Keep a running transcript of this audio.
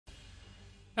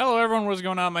Hello everyone, what's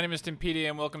going on? My name is Timpedia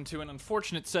and welcome to an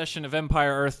unfortunate session of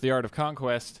Empire Earth: The Art of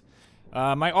Conquest.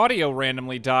 My audio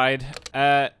randomly died,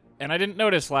 and I didn't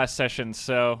notice last session,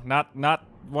 so not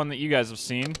one that you guys have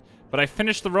seen. But I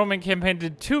finished the Roman campaign,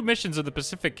 did 2 missions of the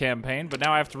Pacific campaign, but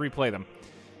now I have to replay them.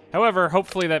 However,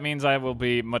 hopefully that means I will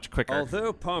be much quicker.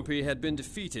 Although Pompey had been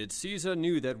defeated, Caesar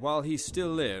knew that while he still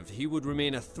lived, he would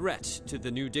remain a threat to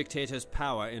the new dictator's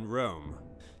power in Rome.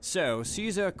 So,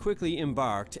 Caesar quickly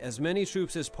embarked as many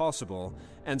troops as possible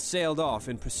and sailed off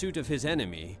in pursuit of his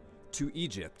enemy to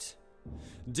Egypt.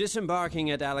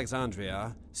 Disembarking at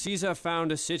Alexandria, Caesar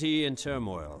found a city in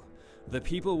turmoil. The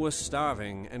people were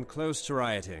starving and close to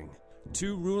rioting.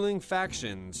 2 ruling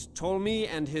factions, Ptolemy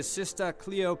and his sister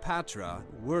Cleopatra,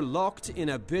 were locked in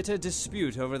a bitter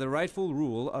dispute over the rightful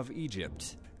rule of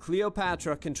Egypt.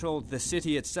 Cleopatra controlled the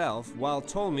city itself, while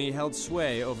Ptolemy held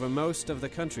sway over most of the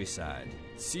countryside.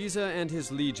 Caesar and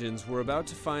his legions were about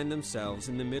to find themselves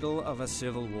in the middle of a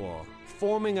civil war.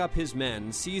 Forming up his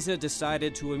men, Caesar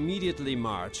decided to immediately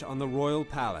march on the royal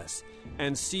palace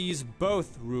and seize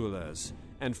both rulers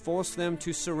and force them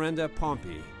to surrender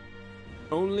Pompey.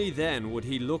 Only then would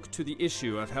he look to the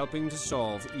issue of helping to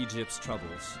solve Egypt's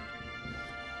troubles.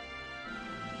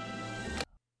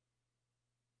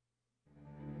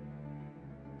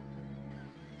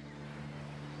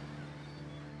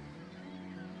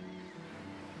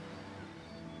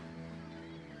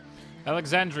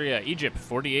 Alexandria, Egypt,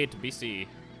 48 BC.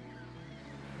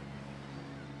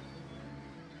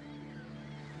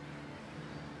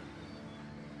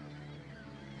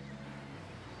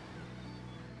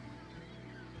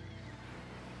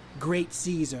 Great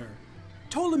Caesar,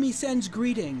 Ptolemy sends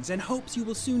greetings and hopes you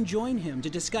will soon join him to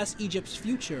discuss Egypt's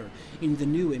future in the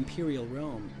new imperial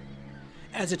Rome.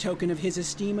 As a token of his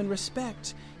esteem and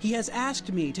respect, he has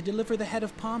asked me to deliver the head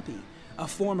of Pompey, a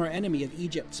former enemy of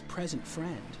Egypt's present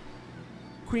friend.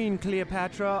 Queen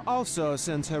Cleopatra also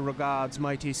sends her regards,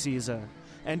 mighty Caesar,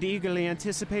 and eagerly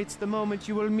anticipates the moment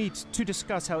you will meet to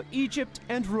discuss how Egypt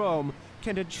and Rome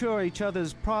can ensure each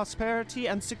other's prosperity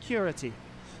and security.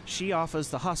 She offers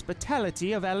the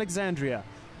hospitality of Alexandria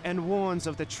and warns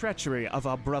of the treachery of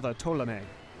our brother Ptolemy.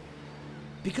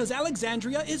 Because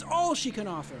Alexandria is all she can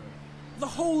offer. The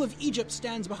whole of Egypt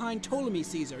stands behind Ptolemy,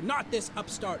 Caesar, not this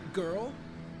upstart girl.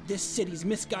 This city's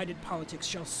misguided politics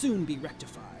shall soon be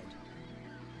rectified.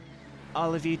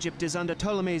 All of Egypt is under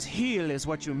Ptolemy's heel, is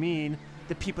what you mean.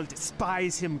 The people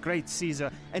despise him, great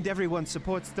Caesar, and everyone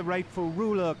supports the rightful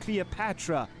ruler,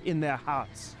 Cleopatra, in their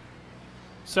hearts.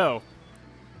 So,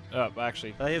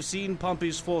 actually, I have seen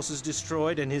Pompey's forces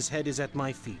destroyed, and his head is at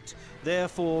my feet.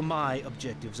 Therefore, my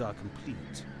objectives are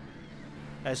complete.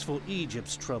 As for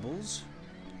Egypt's troubles,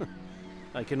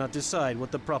 I cannot decide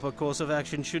what the proper course of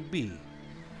action should be.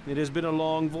 It has been a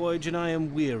long voyage, and I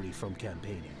am weary from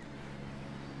campaigning.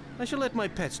 I shall let my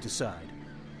pets decide.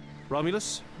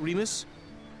 Romulus, Remus,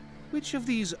 which of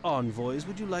these envoys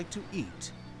would you like to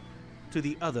eat? To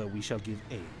the other we shall give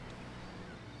aid.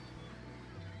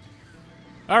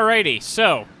 alrighty,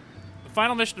 so the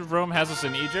final mission of Rome has us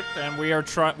in Egypt, and we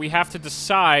have to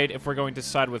decide if we're going to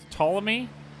side with Ptolemy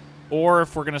or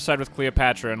if we're going to side with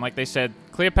Cleopatra. And like they said,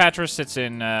 Cleopatra sits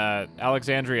in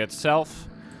Alexandria itself,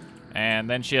 and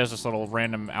then she has this little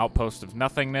random outpost of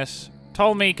nothingness.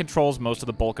 Ptolemy controls most of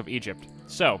the bulk of Egypt.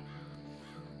 So,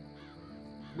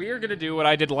 we are going to do what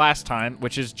I did last time,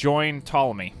 which is join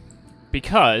Ptolemy.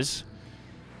 Because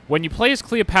when you play as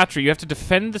Cleopatra, you have to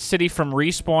defend the city from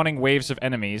respawning waves of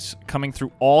enemies coming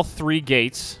through all 3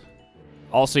 gates.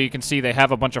 Also, you can see they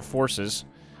have a bunch of forces.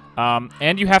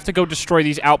 And you have to go destroy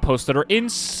these outposts that are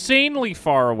insanely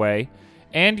far away.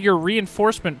 And your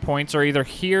reinforcement points are either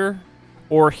here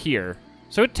or here.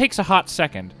 So it takes a hot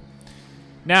second.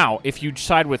 Now, if you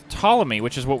side with Ptolemy,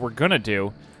 which is what we're going to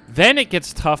do, then it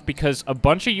gets tough because a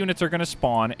bunch of units are going to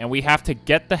spawn, and we have to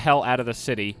get the hell out of the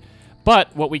city.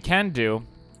 But what we can do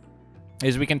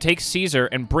is we can take Caesar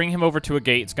and bring him over to a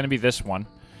gate. It's going to be this one.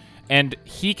 And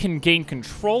he can gain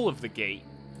control of the gate,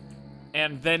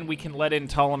 and then we can let in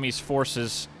Ptolemy's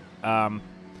forces.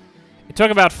 It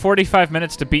took about 45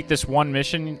 minutes to beat this one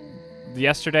mission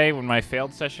yesterday when my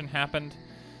failed session happened.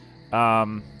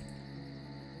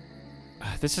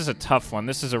 This is a tough one.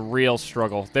 This is a real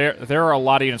struggle. There are a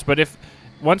lot of units, but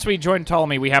once we join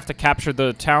Ptolemy, we have to capture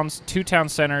the 2 town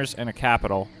centers and a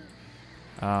capital.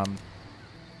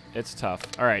 It's tough.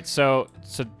 All right, so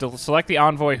select the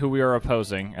envoy who we are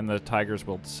opposing, and the Tigers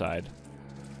will decide.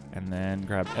 And then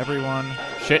grab everyone.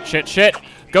 Shit!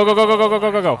 Go! Move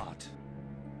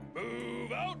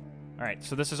out. All right,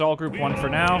 so this is all Group 1 for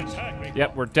now.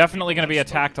 Yep, we're definitely going to be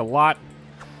attacked a lot.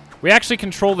 We actually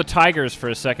control the Tigers for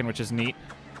a second, which is neat.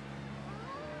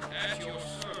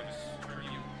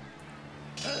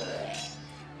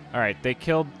 Alright, they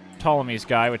killed Ptolemy's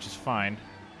guy, which is fine.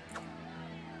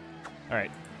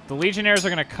 Alright, the Legionnaires are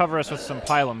going to cover us with some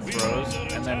pylon throws,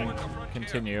 and then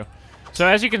continue. So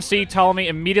as you can see, Ptolemy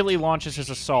immediately launches his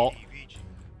assault.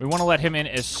 We want to let him in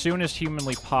as soon as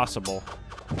humanly possible.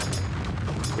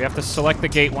 We have to select the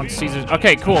gate once Caesar...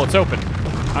 Okay, cool, it's open.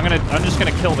 I'm just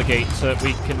gonna kill the gate so that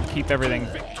we can keep everything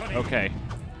okay.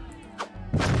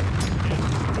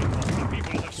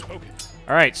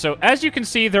 Alright, so as you can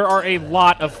see, there are a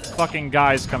lot of fucking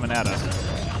guys coming at us.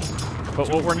 But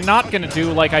what we're not gonna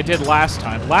do like I did last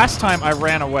time. Last time I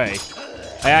ran away.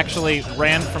 I actually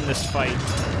ran from this fight.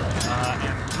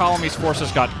 And Ptolemy's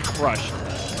forces got crushed.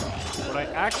 What I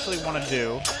actually want to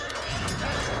do...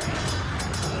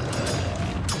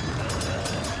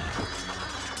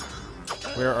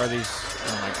 Where are these?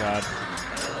 Oh my god.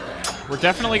 We're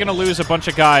definitely going to lose a bunch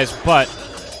of guys, but...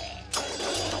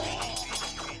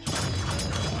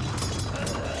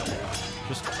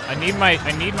 I need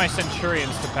my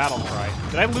Centurions to battle cry.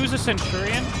 Did I lose a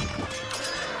Centurion? I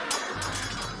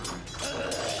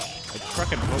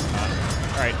fucking hope not.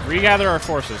 Alright, regather our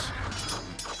forces.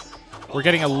 We're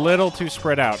getting a little too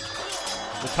spread out.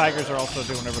 The Tigers are also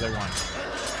doing whatever they want.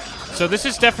 So this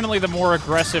is definitely the more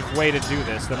aggressive way to do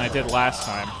this than I did last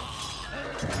time.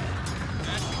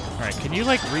 Alright, can you,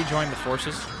 like, rejoin the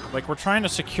forces? Like, we're trying to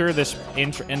secure this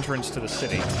entrance to the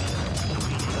city.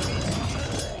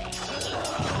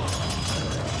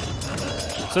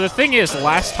 So the thing is,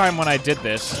 last time when I did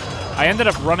this, I ended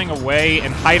up running away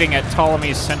and hiding at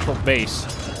Ptolemy's central base.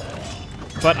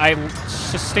 But I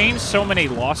sustained so many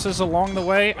losses along the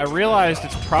way, I realized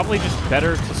it's probably just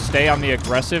better to stay on the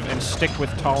aggressive and stick with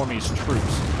Ptolemy's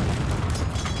troops.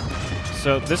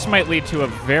 So this might lead to a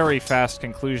very fast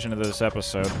conclusion of this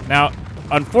episode. Now,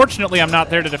 unfortunately, I'm not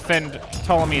there to defend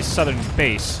Ptolemy's southern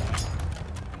base.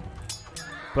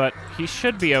 But he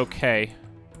should be okay.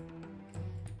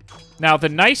 Now, the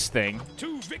nice thing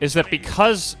is that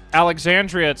because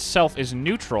Alexandria itself is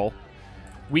neutral,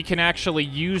 we can actually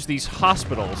use these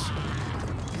hospitals.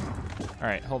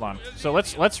 Alright, hold on. So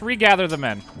let's regather the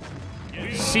men.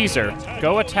 Caesar,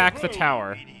 go attack the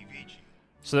tower.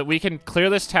 So that we can clear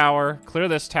this tower,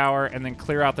 and then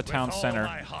clear out the town center.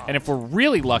 And if we're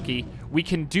really lucky, we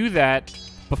can do that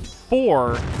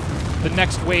before the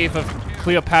next wave of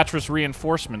Cleopatra's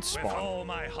reinforcements spawn.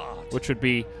 Which would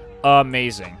be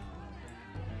amazing.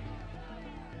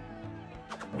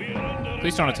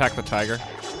 Please don't attack the tiger.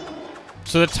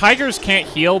 So the tigers can't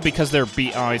heal because they're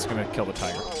beat. Oh, he's gonna kill the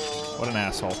tiger. What an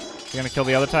asshole. You gonna kill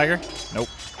the other tiger? Nope.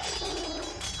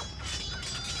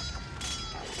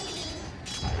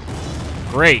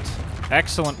 Great.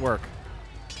 Excellent work.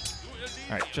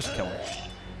 Alright, just kill him.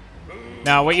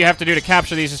 Now, what you have to do to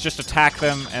capture these is just attack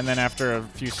them, and then after a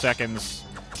few seconds,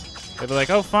 they'll be like,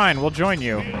 oh, fine, we'll join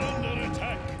you.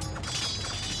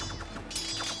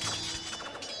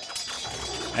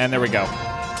 And there we go.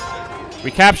 We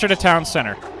captured a town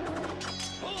center.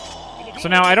 So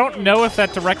now, I don't know if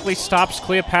that directly stops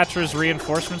Cleopatra's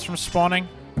reinforcements from spawning.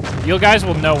 You guys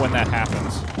will know when that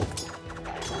happens.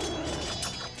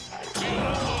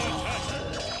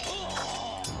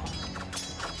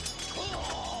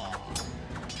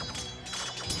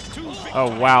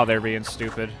 Oh, wow, they're being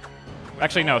stupid.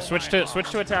 Actually, no, switch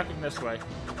to attacking this way.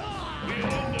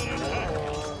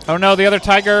 Oh no, the other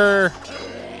tiger!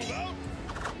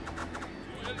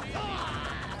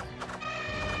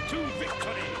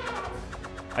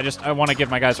 I want to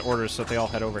give my guys orders so that they all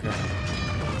head over here.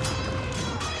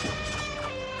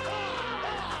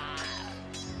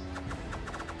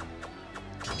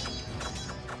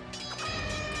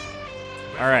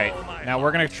 Alright, now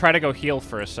we're going to try to go heal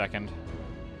for a second.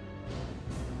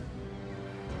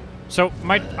 So,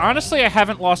 honestly, I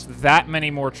haven't lost that many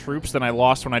more troops than I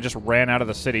lost when I just ran out of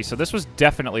the city, so this was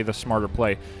definitely the smarter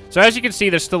play. So as you can see,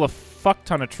 there's still a fuck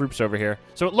ton of troops over here.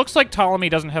 So it looks like Ptolemy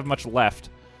doesn't have much left.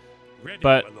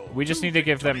 But we just need to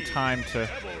give them time to...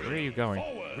 Where are you going?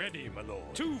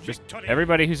 Just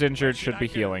everybody who's injured should be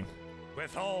healing.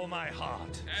 With all my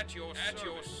heart.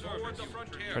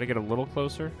 Try to get a little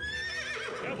closer.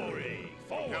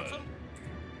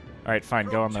 Alright, fine.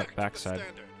 Go on the backside.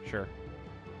 Sure.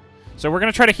 So we're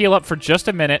going to try to heal up for just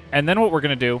a minute, and then what we're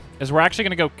going to do is we're actually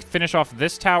going to go finish off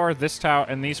this tower,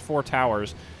 and these 4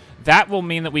 towers. That will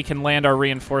mean that we can land our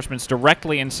reinforcements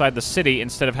directly inside the city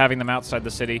instead of having them outside the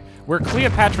city, where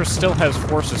Cleopatra still has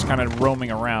forces kind of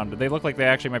roaming around. They look like they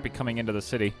actually might be coming into the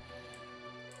city.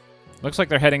 Looks like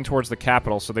they're heading towards the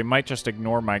capital, so they might just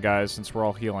ignore my guys since we're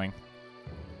all healing.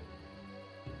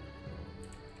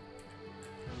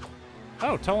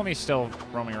 Oh, Ptolemy's still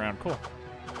roaming around. Cool.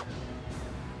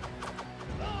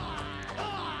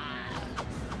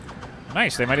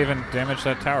 Nice, they might even damage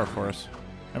that tower for us.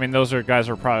 I mean, those are guys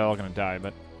who are probably all going to die,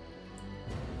 but...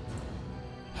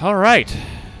 Alright.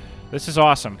 This is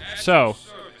awesome. So,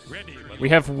 we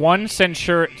have one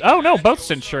Centurion... Oh, no, both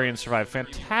Centurions survive.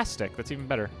 Fantastic. That's even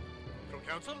better.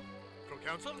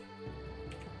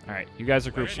 Alright, you guys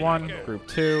are Group 1, Group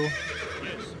 2,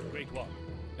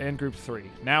 and Group 3.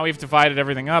 Now we've divided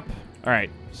everything up. Alright,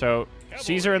 so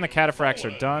Caesar and the Cataphracts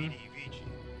are done.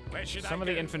 Some of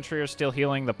the infantry are still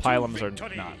healing. The pylons are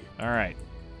not. Alright.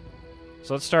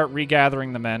 So let's start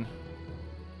regathering the men.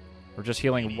 We're just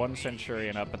healing one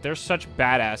Centurion up, but they're such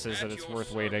badasses that it's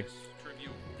worth waiting.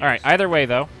 Alright, either way,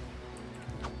 though.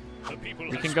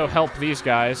 We can go help these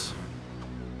guys.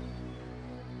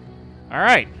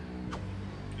 Alright.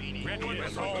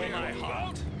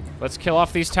 Let's kill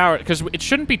off these towers, because it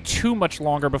shouldn't be too much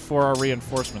longer before our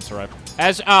reinforcements arrive.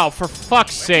 Oh, for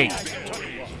fuck's sake.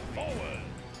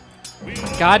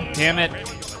 God damn it.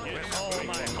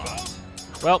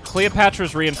 Well,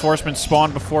 Cleopatra's reinforcements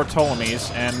spawned before Ptolemy's,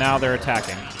 and now they're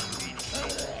attacking.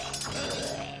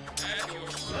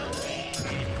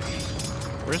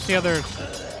 Where's the other...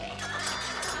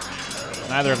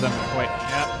 Neither of them. Wait,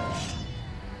 yep.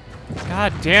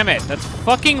 God damn it, that's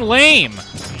fucking lame!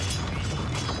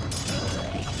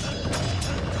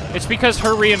 It's because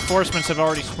her reinforcements have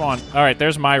already spawned. Alright,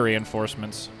 there's my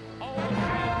reinforcements.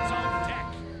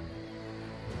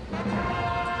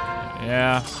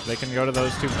 Yeah, they can go to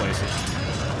those two places.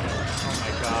 Oh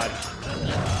my god.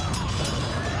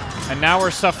 And now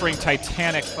we're suffering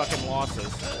titanic fucking losses.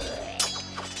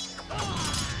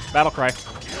 Battle cry.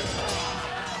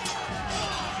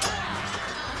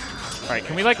 Alright,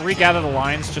 can we like regather the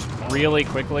lines just really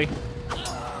quickly?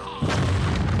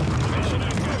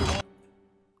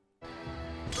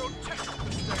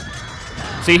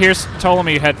 See, here's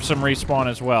Ptolemy had some respawn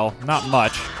as well. Not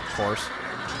much, of course.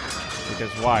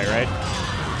 Because why, right?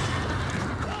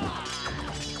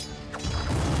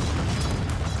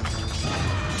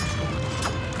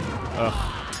 Ugh.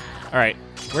 Alright,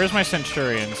 where's my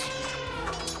Centurions?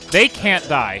 They can't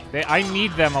die. I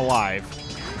need them alive.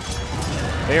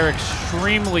 They are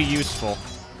extremely useful.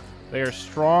 They are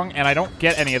strong, and I don't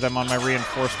get any of them on my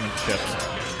reinforcement ships.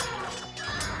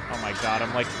 Oh my god,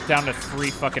 I'm like down to 3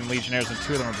 fucking Legionnaires, and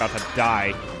 2 of them are about to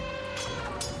die.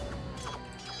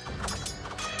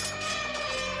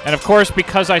 And of course,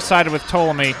 because I sided with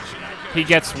Ptolemy, he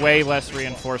gets way less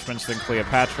reinforcements than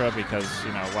Cleopatra, because,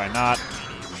 you know, why not?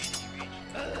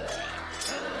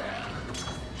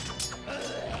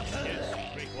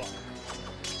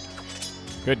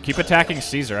 Good, keep attacking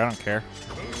Caesar, I don't care.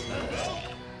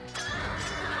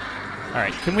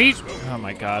 Alright, can we... Oh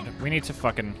my god, we need to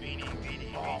fucking...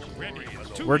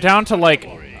 We're down to like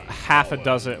half a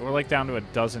dozen... We're like down to a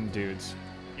dozen dudes.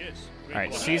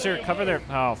 Alright, Caesar, cover their...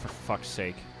 Oh, for fuck's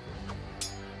sake.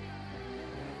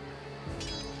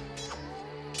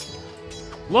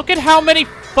 Look at how many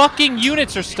fucking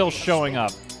units are still showing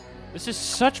up. This is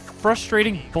such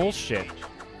frustrating bullshit.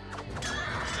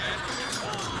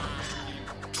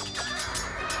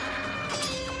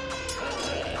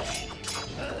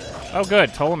 Oh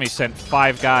good, Ptolemy sent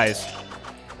 5 guys.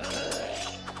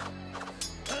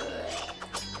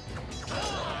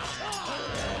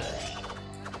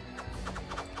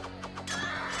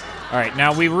 Alright,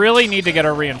 now we really need to get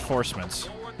our reinforcements.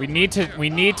 We need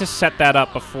to set that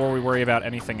up before we worry about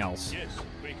anything else.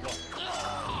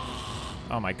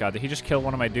 Oh my god, did he just kill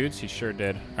one of my dudes? He sure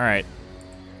did. Alright.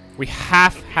 We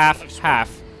have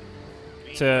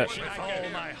to...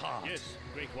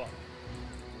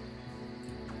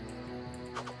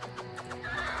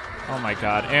 Oh my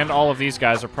god, and all of these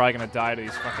guys are probably gonna die to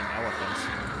these fucking elephants.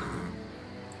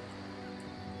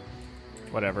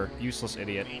 Whatever, useless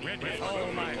idiot.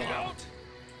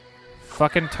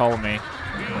 Fucking Ptolemy.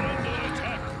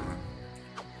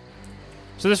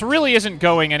 So this really isn't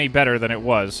going any better than it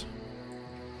was.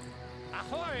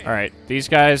 Alright, these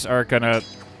guys are gonna...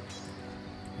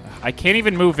 I can't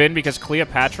even move in because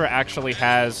Cleopatra actually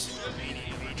has...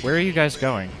 Where are you guys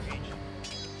going?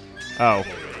 Oh.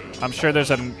 I'm sure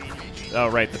there's a... Oh,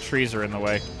 right, the trees are in the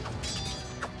way.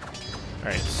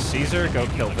 Alright, Caesar, go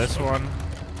kill this one.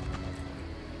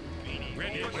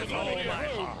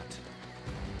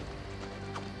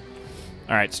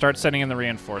 Alright, start sending in the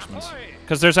reinforcements.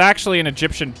 Because there's actually an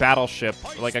Egyptian battleship,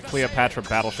 like a Cleopatra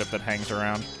battleship that hangs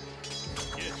around.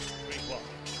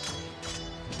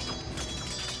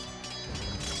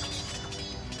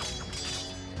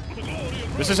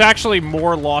 This is actually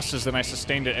more losses than I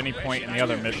sustained at any point in the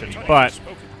other mission, but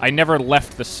I never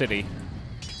left the city.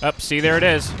 Oh, see, there it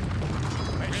is.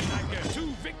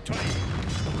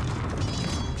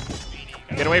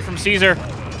 Get away from Caesar.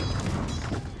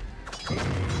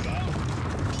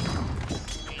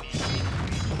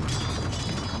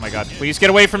 god, please get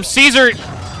away from Caesar!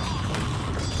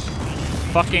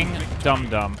 Fucking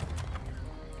dum-dum. Can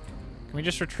we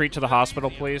just retreat to the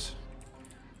hospital, please?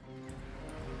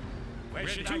 Where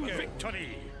should I go?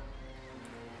 Victory.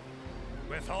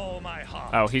 With all my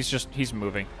heart. Oh, he's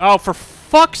moving. Oh, for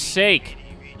fuck's sake!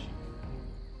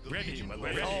 Ready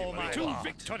with all my heart.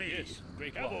 Victory.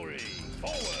 Cavalry.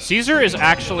 Forward. Caesar is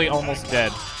actually almost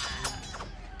dead.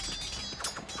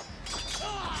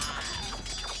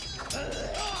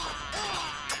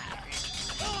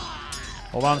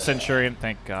 Hold on, Centurion.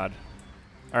 Thank God.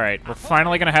 Alright, we're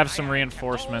finally gonna have some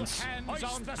reinforcements.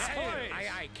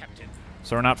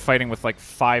 So we're not fighting with like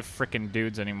 5 frickin'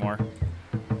 dudes anymore.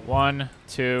 1,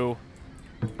 2,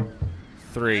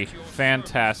 3.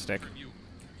 Fantastic.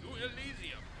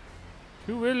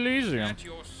 To Elysium. At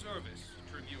your service,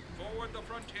 tribute. Forward the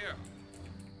frontier.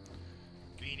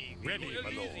 Ready, my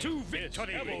lord. To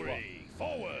victory. Cavalry.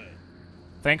 Forward.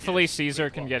 Thankfully, Caesar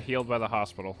can get healed by the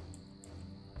hospital.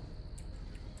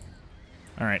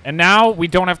 Alright, and now we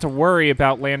don't have to worry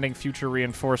about landing future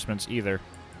reinforcements either.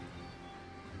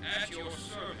 At your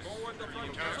service. Forward the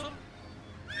frontier.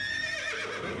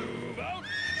 Move out.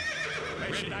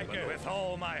 Where should I go? With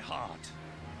all my heart.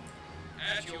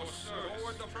 At your service.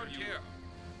 Forward the frontier.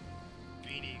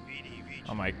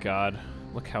 Oh my god.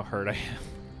 Look how hurt I am.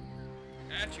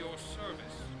 At your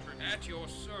service. At your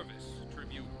service,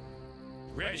 tribute.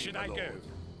 Where should I go?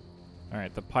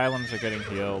 Alright, the pylons are getting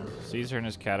healed. Caesar and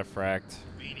his cataphract.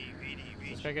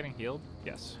 Is this guy getting healed?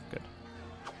 Yes, good.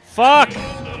 Fuck!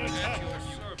 At your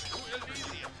service. To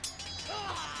Elysium.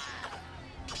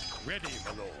 Ready,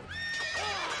 my lord.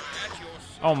 At your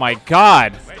service. Oh my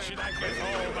god! Where should I go? With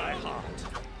all my heart.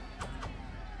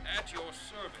 At your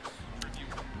service, tribute.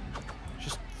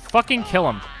 Just fucking kill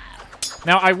him.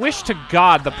 Now, I wish to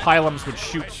God the pylons would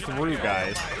shoot through,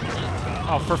 guys.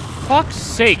 Oh, for fuck's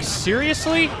sake,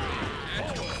 seriously?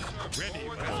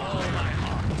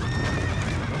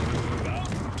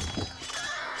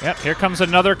 Yep, here comes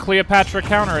another Cleopatra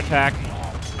counterattack.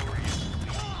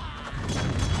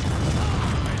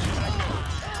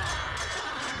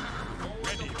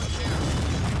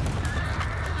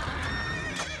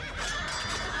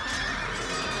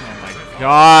 Oh my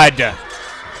god!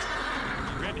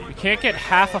 We can't get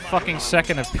half a fucking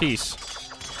second of peace.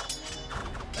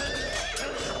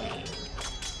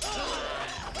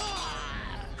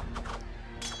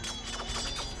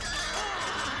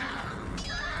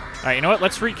 Alright, you know what?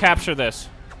 Let's recapture this.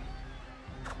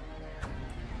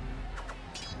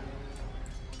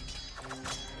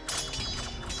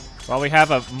 While we have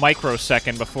a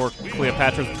microsecond before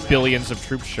Cleopatra's billions of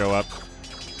troops show up.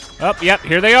 Oh, yep,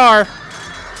 here they are.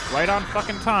 Right on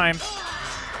fucking time.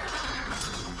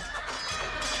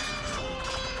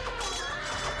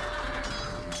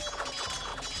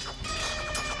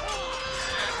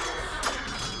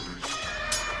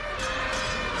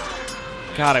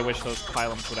 God, I wish those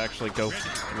pylons would actually go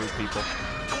through people.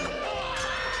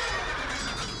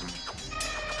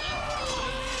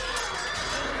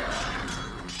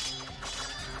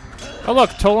 Oh look,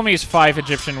 Ptolemy's 5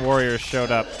 Egyptian warriors showed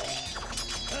up.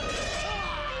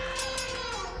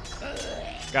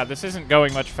 God, this isn't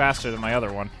going much faster than my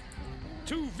other one.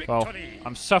 Well,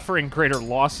 I'm suffering greater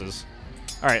losses.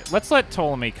 Alright, let's let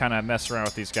Ptolemy kind of mess around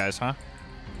with these guys, huh?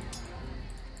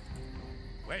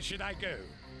 Where should I go?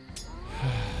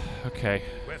 Okay.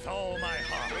 With all my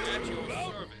heart. At your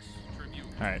service, tribute.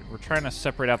 Alright, we're trying to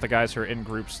separate out the guys who are in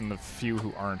groups and the few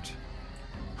who aren't.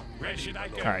 Where should I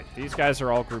go? Alright, these guys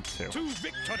are all group 2. To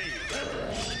victory.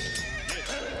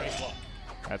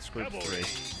 That's group 3.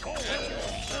 Forward.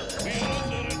 We are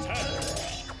under attack.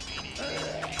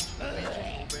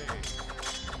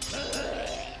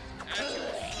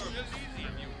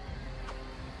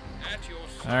 At your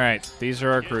service. Alright, these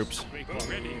are our groups.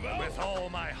 Ready with all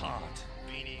my heart.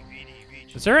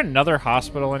 Is there another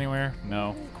hospital anywhere? No,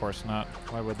 of course not.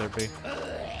 Why would there be?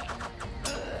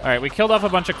 Alright, we killed off a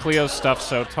bunch of Cleo's stuff,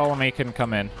 so Ptolemy can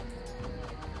come in.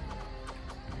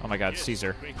 Oh my god,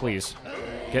 Caesar, please.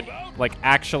 Get, like,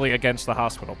 actually against the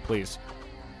hospital, please.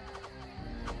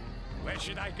 Where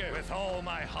should I go? With all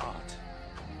my heart.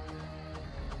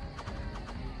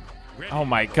 Oh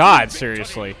my god,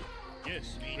 seriously.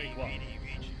 Yes,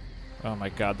 Oh my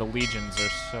god, the legions are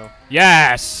so...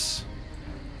 Yes!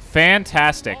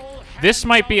 Fantastic. This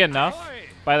might be enough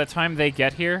by the time they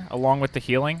get here, along with the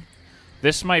healing.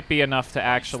 This might be enough to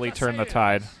actually turn the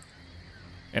tide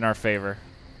in our favor.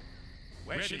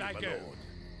 Where should I go?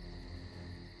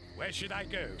 Where should I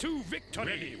go? To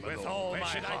victory. With all my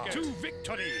heart. To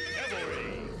victory.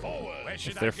 Cavalry. Forward. Where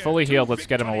should If they're I go? fully To healed, let's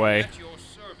get them victory. away. At your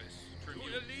service,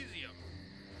 tribute.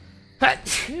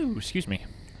 To Elysium. Ooh, excuse me.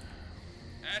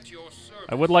 At your service.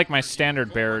 I would like my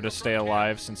standard bearer to stay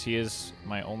alive since he is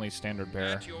my only standard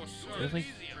bearer. At your service. Really?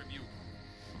 Tribute.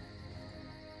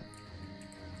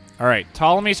 Alright,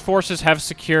 Ptolemy's forces have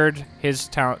secured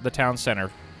the town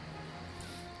center.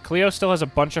 Cleo still has a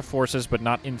bunch of forces, but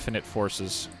not infinite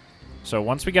forces. So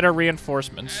once we get our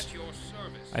reinforcements, At your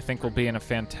service. I think we'll be in a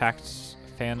fantastic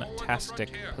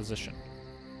position.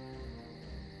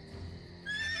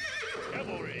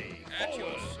 Cavalry, At your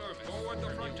forward. service. Forward the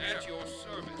frontier. At your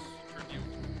service. Tribute.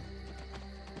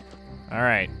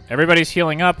 Alright, everybody's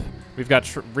healing up. We've got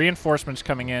reinforcements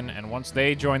coming in, and once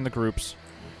they join the groups,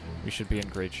 we should be in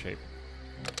great shape.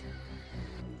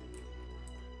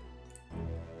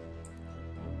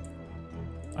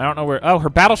 I don't know where... Oh, her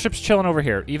battleship's chilling over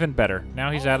here. Even better.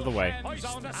 Now he's out of the way.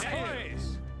 Hoist the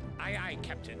sails. Aye, aye,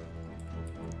 Captain.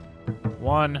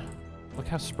 1. Look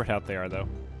how spread out they are, though.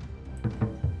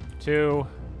 2.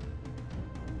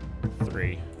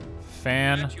 3.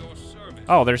 Fan. At your service.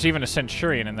 Oh, there's even a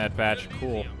Centurion in that batch.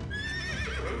 Cool.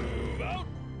 Move out.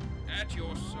 At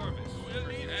your service.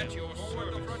 At your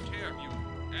service. The frontier.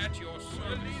 At your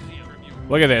service. Tribute.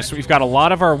 Look at this. We've got a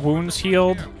lot of our wounds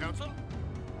healed. Council.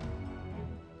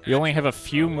 We only have a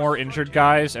few more injured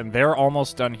guys, and they're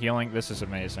almost done healing. This is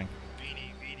amazing.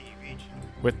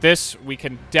 With this, we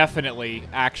can definitely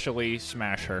actually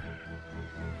smash her.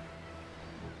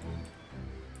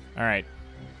 Alright.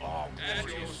 At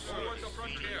your service. The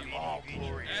frontier.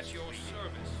 At your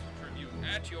service. Tribute.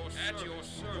 At your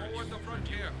service. Forward the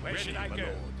frontier. Where should I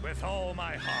go? With all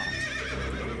my heart.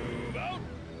 Move out.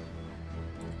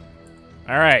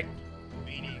 Alright.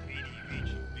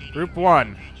 Group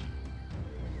 1.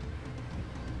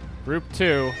 Group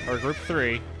 2, or Group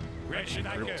 3. Where should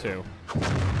I go? Group 2.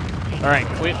 Alright,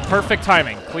 perfect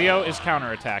timing. Cleo is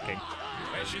counterattacking.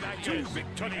 Where should I go? To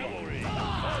victory.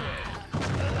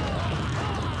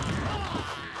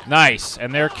 Nice,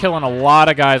 and they're killing a lot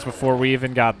of guys before we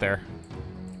even got there.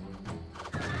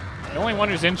 The only one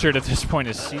who's injured at this point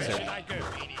is Where Caesar. should I go?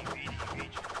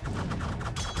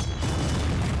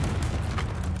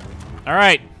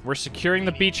 Alright, we're securing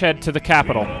the beachhead to the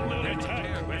capital.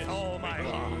 Return with all my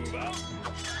heart.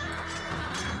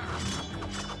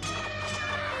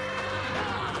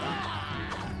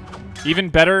 Even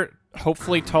better,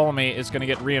 hopefully Ptolemy is going to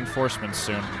get reinforcements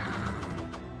soon.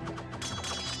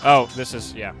 Oh, this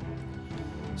is, yeah.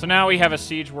 So now we have a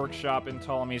siege workshop in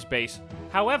Ptolemy's base.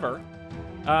 However,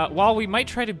 while we might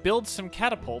try to build some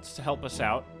catapults to help us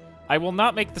out, I will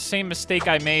not make the same mistake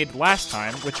I made last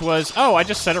time, which was, oh, I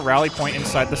just set a rally point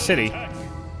inside the city.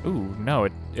 Ooh, no,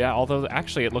 yeah, although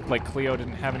actually it looked like Cleo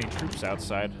didn't have any troops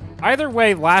outside. Either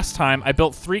way, last time I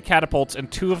built 3 catapults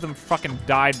and 2 of them fucking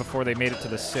died before they made it to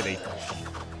the city.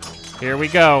 Here we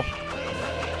go.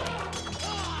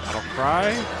 Battle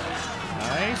cry.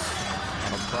 Nice.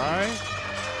 Battle cry.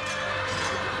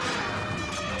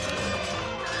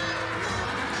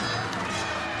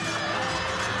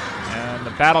 And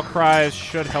the battle cries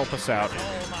should help us out.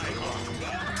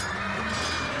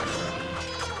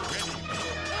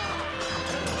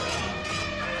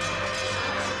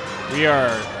 We are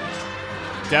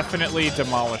definitely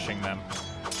demolishing them.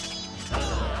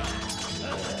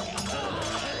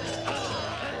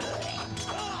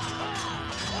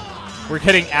 We're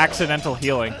getting accidental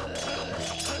healing.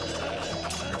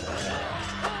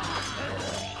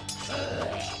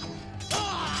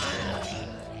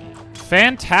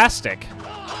 Fantastic.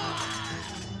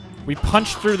 We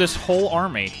punched through this whole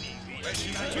army.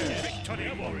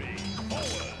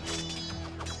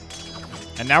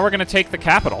 And now we're going to take the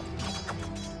capital.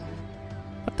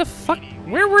 What the fuck?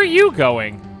 Where were you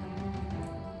going?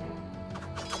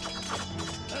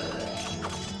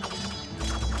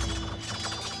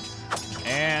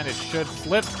 And it should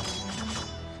flip.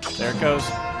 There it goes.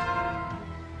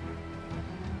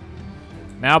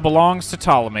 Now belongs to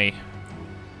Ptolemy.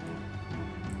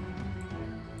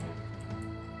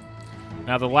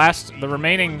 Now the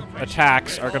remaining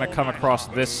attacks are going to come across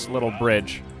this little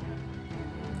bridge.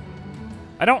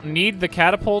 I don't need the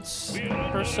catapults,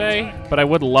 per se, but I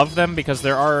would love them because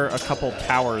there are a couple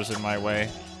towers in my way.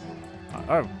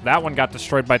 Oh, that one got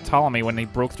destroyed by Ptolemy when he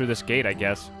broke through this gate, I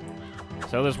guess.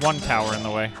 So there's one tower in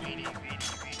the way.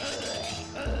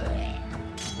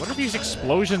 What are these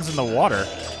explosions in the water?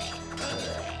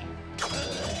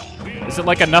 Is it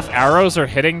like enough arrows are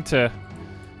hitting to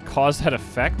cause that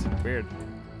effect? Weird.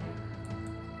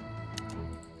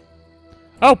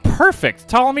 Oh, perfect!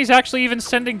 Ptolemy's actually even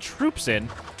sending troops in.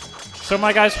 So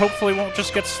my guys hopefully won't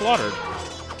just get slaughtered.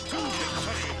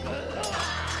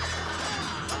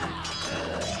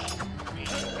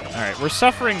 Alright, we're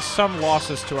suffering some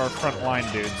losses to our front line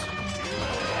dudes.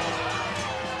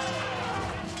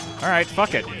 Alright,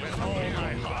 fuck it.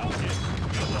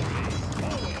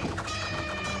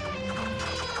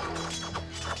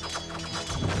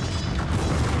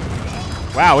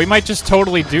 Wow, we might just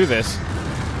totally do this.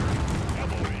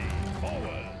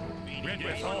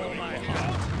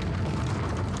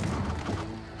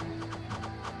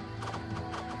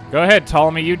 Go ahead,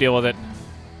 Ptolemy, you deal with it.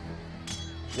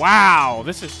 Wow,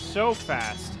 this is so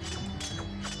fast.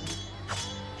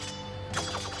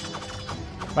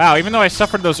 Wow, even though I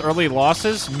suffered those early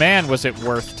losses, man, was it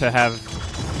worth to have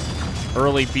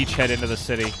early beachhead into the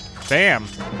city. Bam.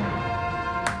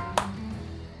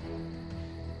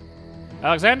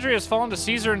 Alexandria has fallen to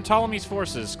Caesar and Ptolemy's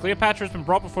forces. Cleopatra has been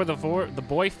brought before the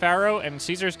boy Pharaoh, and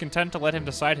Caesar is content to let him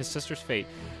decide his sister's fate.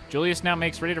 Julius now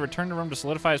makes ready to return to Rome to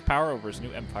solidify his power over his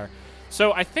new empire.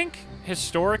 So I think,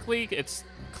 historically, it's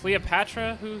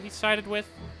Cleopatra who he sided with.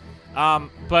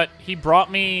 But he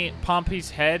brought me Pompey's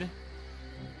head,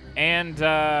 and,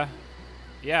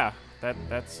 yeah,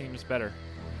 that seems better.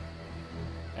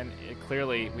 And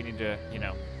clearly, we need to, you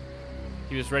know,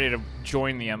 he was ready to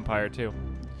join the empire, too.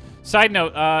 Side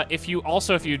note, if you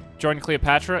join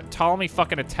Cleopatra, Ptolemy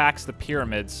fucking attacks the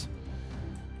pyramids,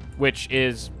 which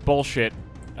is bullshit,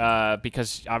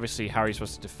 because obviously how are you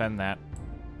supposed to defend that?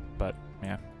 But,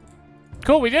 yeah.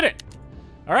 Cool, we did it!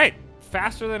 Alright,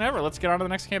 faster than ever. Let's get on to the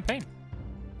next campaign.